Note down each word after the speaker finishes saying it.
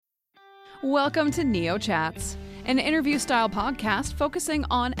Welcome to Neo Chats, an interview-style podcast focusing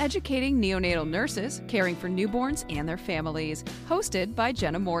on educating neonatal nurses caring for newborns and their families, hosted by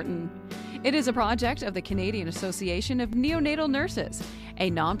Jenna Morton. It is a project of the Canadian Association of Neonatal Nurses,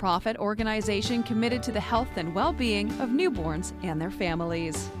 a nonprofit organization committed to the health and well-being of newborns and their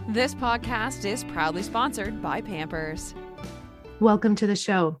families. This podcast is proudly sponsored by Pampers. Welcome to the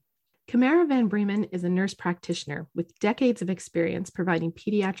show. Camara Van Bremen is a nurse practitioner with decades of experience providing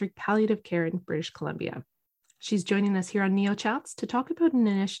pediatric palliative care in British Columbia. She's joining us here on Neo Chats to talk about an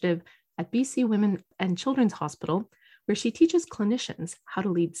initiative at BC Women and Children's Hospital where she teaches clinicians how to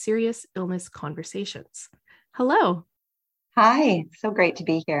lead serious illness conversations. Hello. Hi, so great to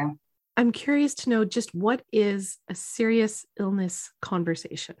be here. I'm curious to know just what is a serious illness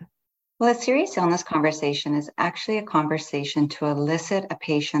conversation? Well, a serious illness conversation is actually a conversation to elicit a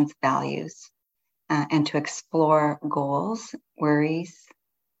patient's values and to explore goals, worries,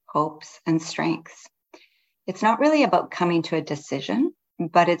 hopes, and strengths. It's not really about coming to a decision,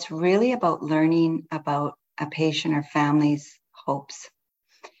 but it's really about learning about a patient or family's hopes.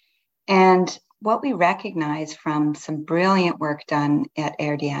 And what we recognize from some brilliant work done at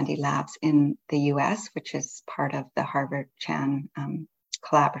Erdyandy Labs in the US, which is part of the Harvard Chan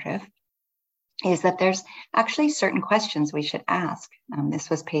Collaborative, is that there's actually certain questions we should ask.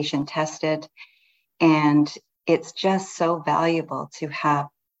 This was patient tested, and it's just so valuable to have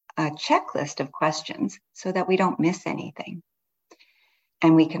a checklist of questions so that we don't miss anything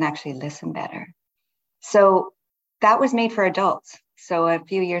and we can actually listen better. So that was made for adults. So a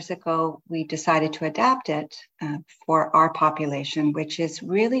few years ago, we decided to adapt it for our population, which is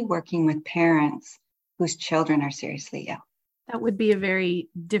really working with parents whose children are seriously ill. That would be a very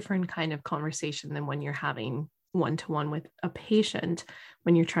different kind of conversation than when you're having one-to-one with a patient,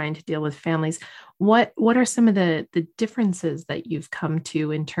 when you're trying to deal with families. What are some of the differences that you've come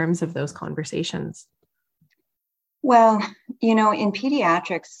to in terms of those conversations? Well, in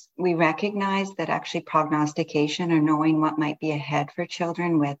pediatrics, we recognize that actually prognostication or knowing what might be ahead for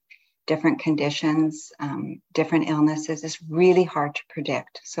children with different conditions, different illnesses is really hard to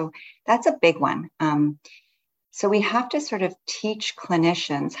predict. So that's a big one. So we have to sort of teach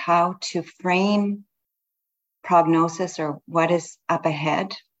clinicians how to frame prognosis or what is up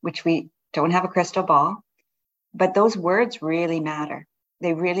ahead, which we don't have a crystal ball, but those words really matter.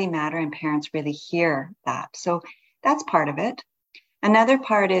 They really matter, and parents really hear that. So that's part of it. Another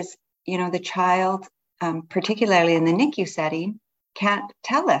part is, the child, particularly in the NICU setting, can't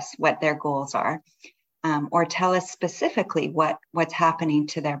tell us what their goals are or tell us specifically what's happening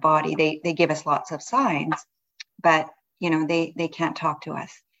to their body. They give us lots of signs, but they can't talk to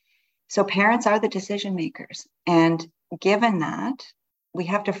us. So parents are the decision makers. And given that, we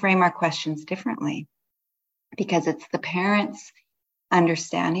have to frame our questions differently because it's the parents'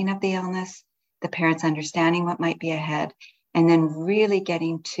 understanding of the illness, the parents understanding what might be ahead, and then really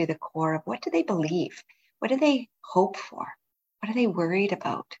getting to the core of what do they believe? What do they hope for? What are they worried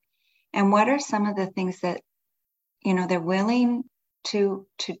about? And what are some of the things that, they're willing to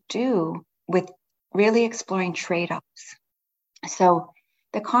do with really exploring trade-offs. So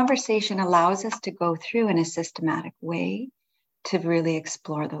the conversation allows us to go through in a systematic way to really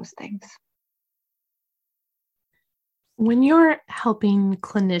explore those things. When you're helping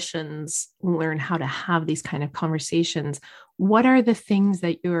clinicians learn how to have these kind of conversations, what are the things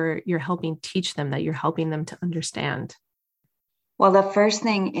that you're helping teach them, that you're helping them to understand? Well, the first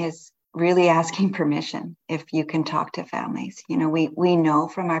thing is really asking permission if you can talk to families. We know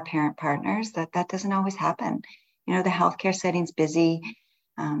from our parent partners that doesn't always happen. The healthcare setting's busy,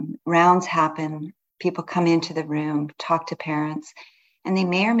 rounds happen, people come into the room, talk to parents, and they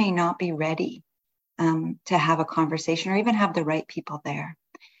may or may not be ready to have a conversation or even have the right people there.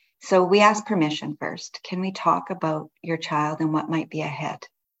 So we ask permission first. Can we talk about your child and what might be ahead?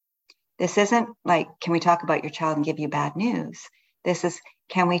 This isn't like, can we talk about your child and give you bad news? This is,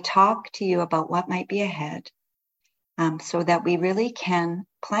 can we talk to you about what might be ahead so that we really can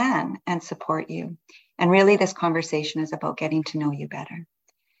plan and support you? And really, this conversation is about getting to know you better.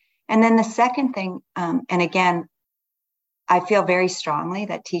 And then the second thing, and again, I feel very strongly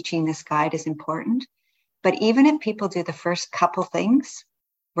that teaching this guide is important. But even if people do the first couple things,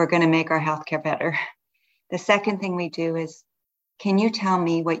 we're going to make our healthcare better. The second thing we do is, can you tell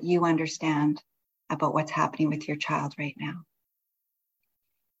me what you understand about what's happening with your child right now?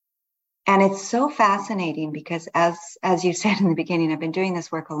 And it's so fascinating because as you said in the beginning, I've been doing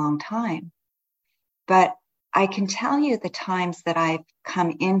this work a long time, but I can tell you the times that I've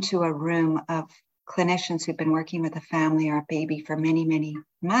come into a room of clinicians who've been working with a family or a baby for many, many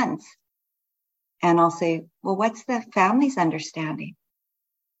months. And I'll say, well, what's the family's understanding?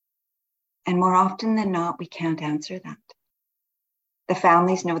 And more often than not, we can't answer that. The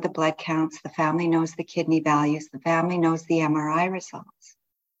families know the blood counts, the family knows the kidney values, the family knows the MRI results.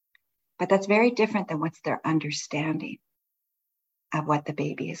 But that's very different than what's their understanding of what the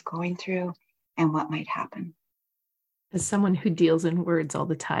baby is going through and what might happen. As someone who deals in words all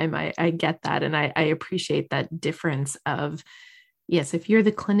the time, I get that. And I appreciate that difference of, yes, if you're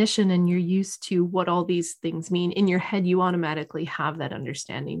the clinician and you're used to what all these things mean, in your head, you automatically have that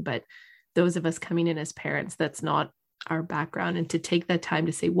understanding. But those of us coming in as parents, that's not our background. And to take that time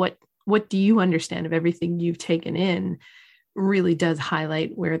to say, what do you understand of everything you've taken in, really does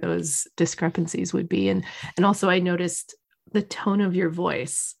highlight where those discrepancies would be. And also I noticed the tone of your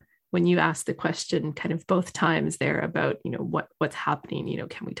voice when you asked the question kind of both times there about, what's happening,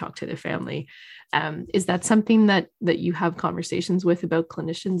 can we talk to the family? Is that something that you have conversations with about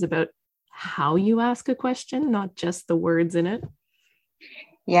clinicians about how you ask a question, not just the words in it?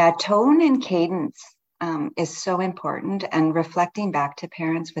 Yeah, tone and cadence is so important, and reflecting back to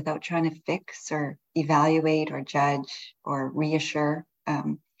parents without trying to fix or evaluate or judge or reassure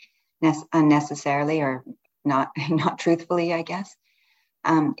unnecessarily or not truthfully, I guess.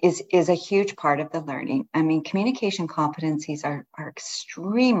 Is a huge part of the learning. I mean, communication competencies are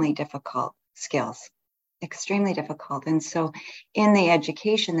extremely difficult skills, extremely difficult. And so in the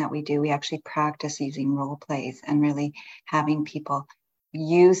education that we do, we actually practice using role plays and really having people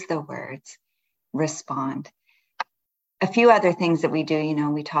use the words, respond. A few other things that we do,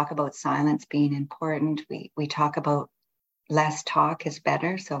 we talk about silence being important. We talk about less talk is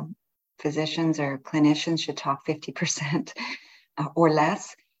better. So physicians or clinicians should talk 50% or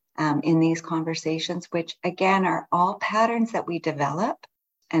less in these conversations, which again are all patterns that we develop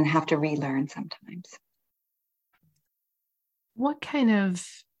and have to relearn sometimes. What kind of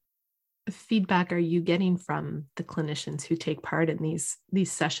feedback are you getting from the clinicians who take part in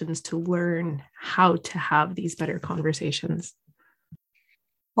these sessions to learn how to have these better conversations?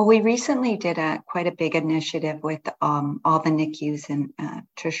 Well, we recently did quite a big initiative with all the NICUs and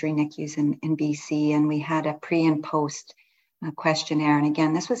tertiary NICUs in BC, and we had a pre and post questionnaire. And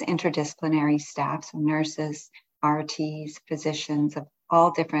again, this was interdisciplinary staff, so nurses, RTs, physicians of all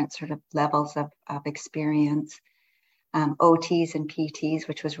different sort of levels of experience, OTs and PTs,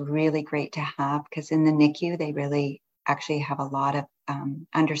 which was really great to have, because in the NICU, they really actually have a lot of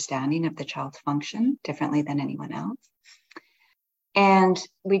understanding of the child's function differently than anyone else. And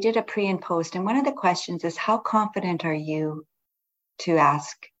we did a pre and post. And one of the questions is, how confident are you to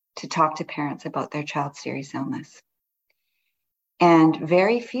talk to parents about their child's serious illness? And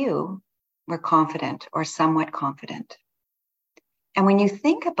very few were confident or somewhat confident. And when you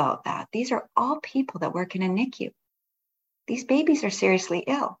think about that, these are all people that work in a NICU. These babies are seriously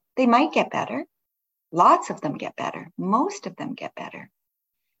ill. They might get better. Lots of them get better. Most of them get better.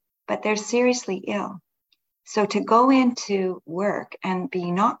 But they're seriously ill. So to go into work and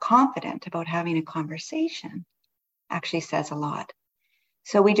be not confident about having a conversation actually says a lot.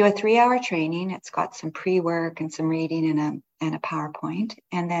 So we do a 3-hour training. It's got some pre-work and some reading and a PowerPoint.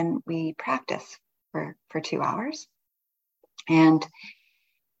 And then we practice for 2 hours. And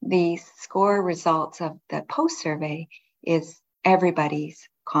the score results of the post survey is everybody's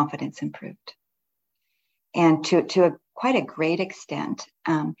confidence improved. And to quite a great extent,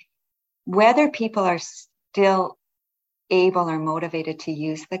 whether people are still able or motivated to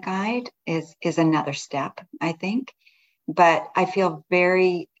use the guide is another step, I think. But I feel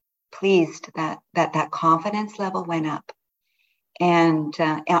very pleased that confidence level went up. And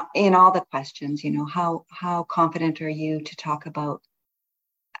in all the questions, how confident are you to talk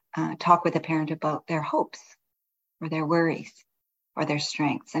with a parent about their hopes or their worries or their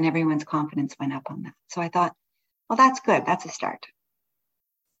strengths? And everyone's confidence went up on that. So I thought, well, that's good. That's a start.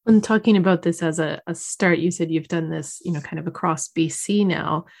 When talking about this as a start, you said you've done this, kind of across BC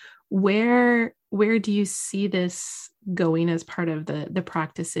now. Where do you see this going as part of the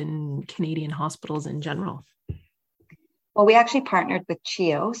practice in Canadian hospitals in general? Well, we actually partnered with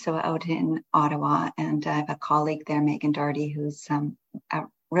CHEO, so out in Ottawa, and I have a colleague there, Megan Doherty, who's a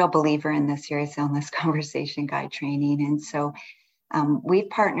real believer in the serious illness conversation guide training. And so we've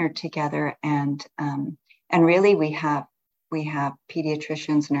partnered together, and really we have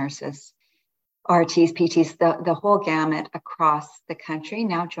pediatricians, nurses, RTs, PTs, the whole gamut across the country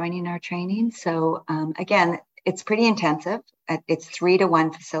now joining our training. So again, it's pretty intensive. It's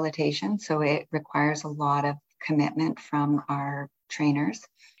 3-to-1 facilitation, so it requires a lot of commitment from our trainers.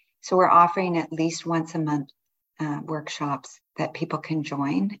 So we're offering at least once a month workshops that people can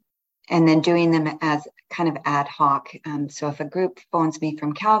join and then doing them as kind of ad hoc. So if a group phones me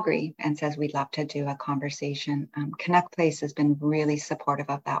from Calgary and says, we'd love to do a conversation, Connect Place has been really supportive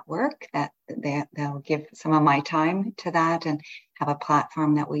of that work, that they'll give some of my time to that and have a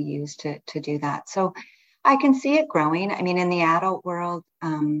platform that we use to do that. So I can see it growing. I mean, in the adult world,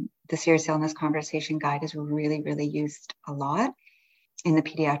 the Serious Illness Conversation Guide is really, really used a lot. In the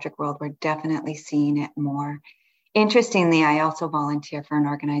pediatric world, we're definitely seeing it more. Interestingly, I also volunteer for an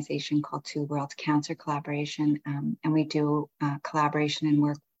organization called Two Worlds Cancer Collaboration, and we do collaboration and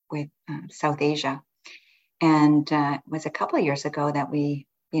work with South Asia. And it was a couple of years ago that we,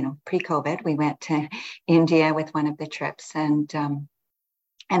 pre-COVID, we went to India with one of the trips and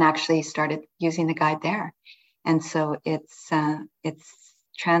actually started using the guide there. And so it's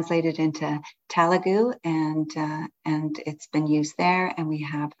translated into Telugu and it's been used there. And we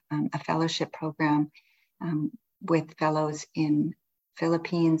have a fellowship program with fellows in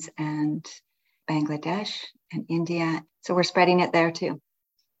Philippines and Bangladesh and India. So we're spreading it there too.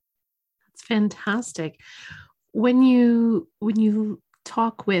 That's fantastic. When you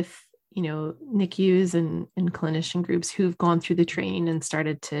talk with, NICUs and clinician groups who've gone through the training and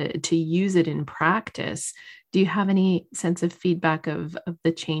started to use it in practice, do you have any sense of feedback of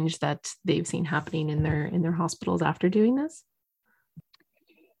the change that they've seen happening in their hospitals after doing this?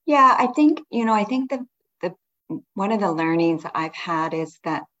 Yeah, I think the one of the learnings I've had is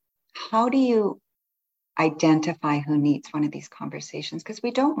that how do you identify who needs one of these conversations? Because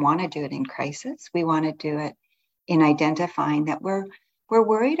we don't want to do it in crisis. We want to do it in identifying that we're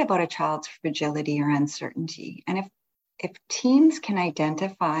worried about a child's fragility or uncertainty. And if teams can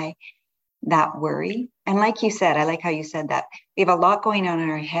identify that worry, and like you said, I like how you said that, we have a lot going on in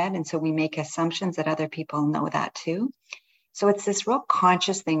our head, and so we make assumptions that other people know that too. So it's this real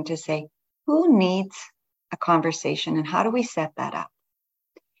conscious thing to say, who needs a conversation and how do we set that up?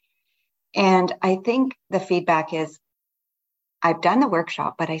 And I think the feedback is, I've done the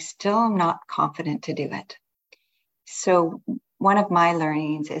workshop, but I still am not confident to do it. So one of my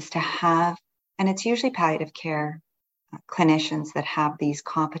learnings is to have, and it's usually palliative care clinicians that have these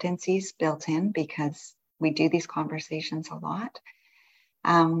competencies built in because we do these conversations a lot.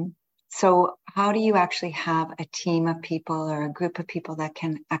 So how do you actually have a team of people or a group of people that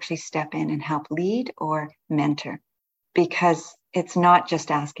can actually step in and help lead or mentor? Because it's not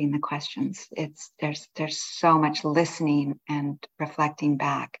just asking the questions. There's so much listening and reflecting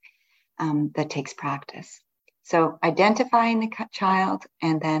back that takes practice. So identifying the child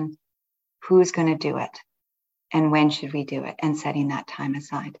and then who's going to do it and when should we do it and setting that time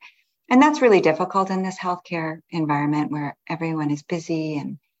aside. And that's really difficult in this healthcare environment where everyone is busy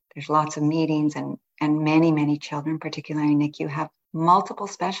and there's lots of meetings and many, many children, particularly in NICU, have multiple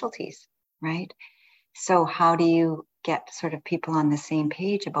specialties, right? So how do you get sort of people on the same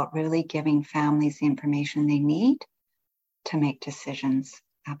page about really giving families the information they need to make decisions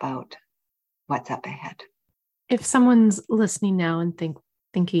about what's up ahead? If someone's listening now and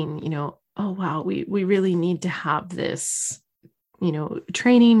thinking, oh, wow, we really need to have this,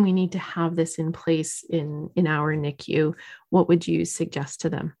 training, we need to have this in place in our NICU, what would you suggest to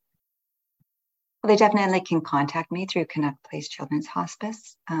them? Well, they definitely can contact me through Connect Place Children's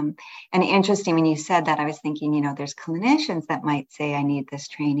Hospice. And interesting, when you said that, I was thinking, there's clinicians that might say, I need this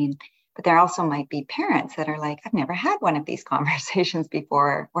training, but there also might be parents that are like, I've never had one of these conversations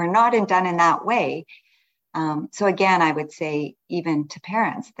before, or not done in that way. So again, I would say even to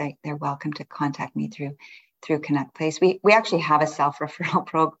parents, they're welcome to contact me through Connect Place. We actually have a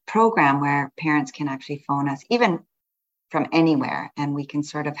self-referral program where parents can actually phone us, even from anywhere, and we can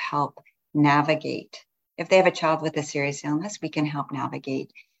sort of help navigate. If they have a child with a serious illness, we can help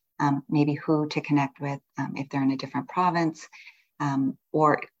navigate maybe who to connect with if they're in a different province,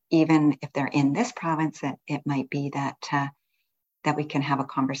 or even if they're in this province, it might be that we can have a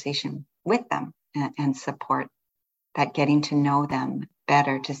conversation with them and support that, getting to know them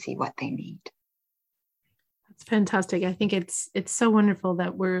better to see what they need. That's fantastic. I think it's so wonderful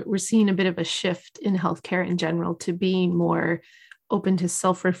that we're seeing a bit of a shift in healthcare in general to being more open to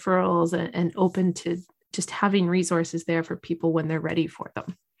self-referrals and open to just having resources there for people when they're ready for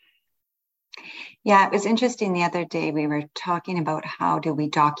them. Yeah, it was interesting. The other day we were talking about how do we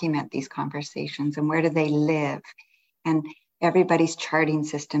document these conversations and where do they live? And everybody's charting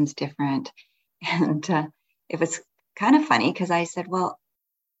system's different. And it was kind of funny because I said, well,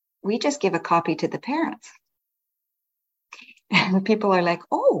 we just give a copy to the parents. And people are like,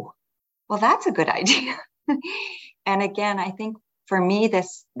 oh, well, that's a good idea. And again, I think for me,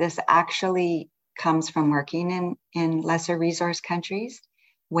 this actually comes from working in lesser resource countries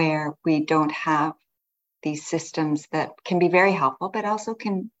where we don't have these systems that can be very helpful, but also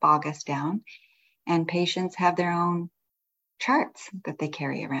can bog us down. And patients have their own charts that they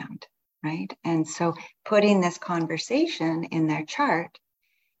carry around, right? And so putting this conversation in their chart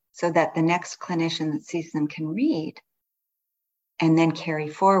so that the next clinician that sees them can read and then carry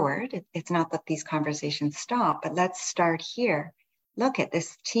forward. It's not that these conversations stop, but let's start here. Look at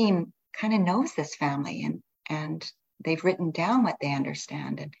this team kind of knows this family, and they've written down what they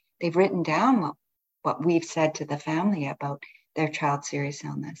understand, and they've written down what we've said to the family about their child's serious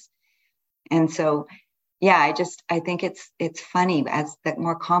illness. And so, yeah, I think it's funny, as the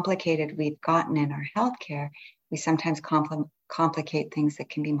more complicated we've gotten in our healthcare, we sometimes complicate things that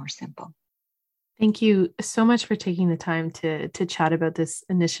can be more simple. Thank you so much for taking the time to chat about this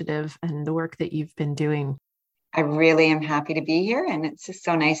initiative and the work that you've been doing. I really am happy to be here, and it's just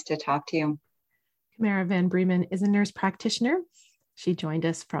so nice to talk to you. Camara Van Bremen is a nurse practitioner. She joined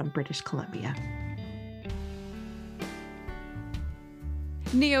us from British Columbia.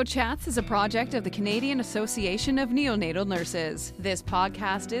 NeoChats is a project of the Canadian Association of Neonatal Nurses. This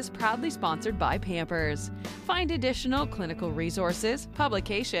podcast is proudly sponsored by Pampers. Find additional clinical resources,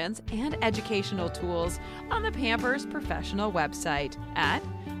 publications, and educational tools on the Pampers professional website at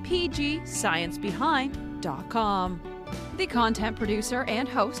pgsciencebehind.com. The content producer and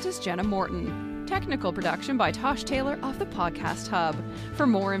host is Jenna Morton. Technical production by Tosh Taylor of the Podcast Hub. For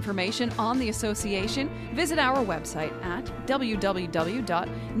more information on the association, visit our website at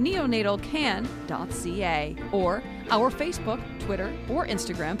www.neonatalcan.ca or our Facebook, Twitter, or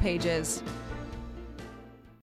Instagram pages.